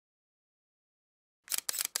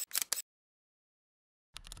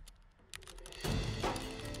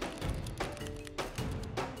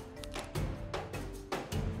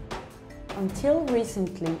Until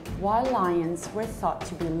recently, wild lions were thought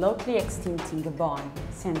to be locally extinct in Gabon,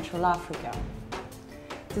 Central Africa.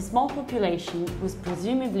 The small population was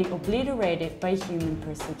presumably obliterated by human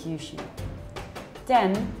persecution.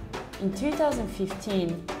 Then, in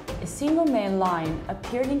 2015, a single male lion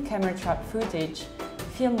appeared in camera trap footage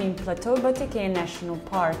filmed in Plateaux Batéké National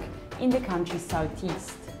Park in the country's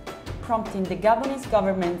southeast, prompting the Gabonese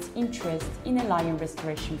government's interest in a lion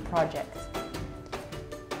restoration project.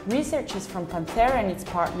 Researchers from Panthera and its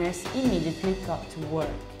partners immediately got to work.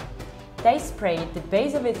 They sprayed the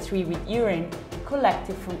base of a tree with urine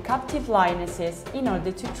collected from captive lionesses in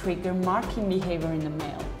order to trigger marking behavior in the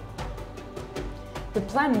male. The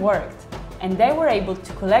plan worked, and they were able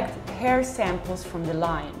to collect hair samples from the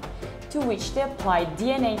lion, to which they applied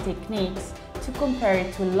DNA techniques to compare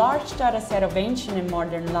it to a large dataset of ancient and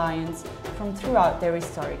modern lions from throughout their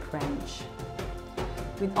historic range.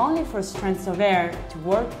 With only 4 strands of hair to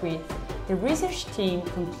work with, the research team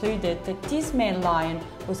concluded that this male lion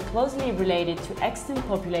was closely related to extant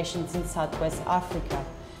populations in Southwest Africa,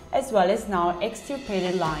 as well as now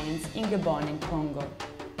extirpated lions in Gabon and Congo.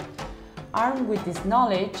 Armed with this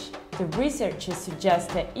knowledge, the researchers suggest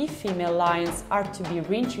that if female lions are to be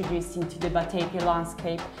reintroduced into the Batéké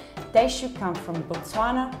landscape, they should come from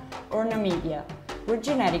Botswana or Namibia, where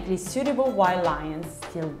genetically suitable wild lions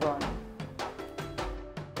still roam.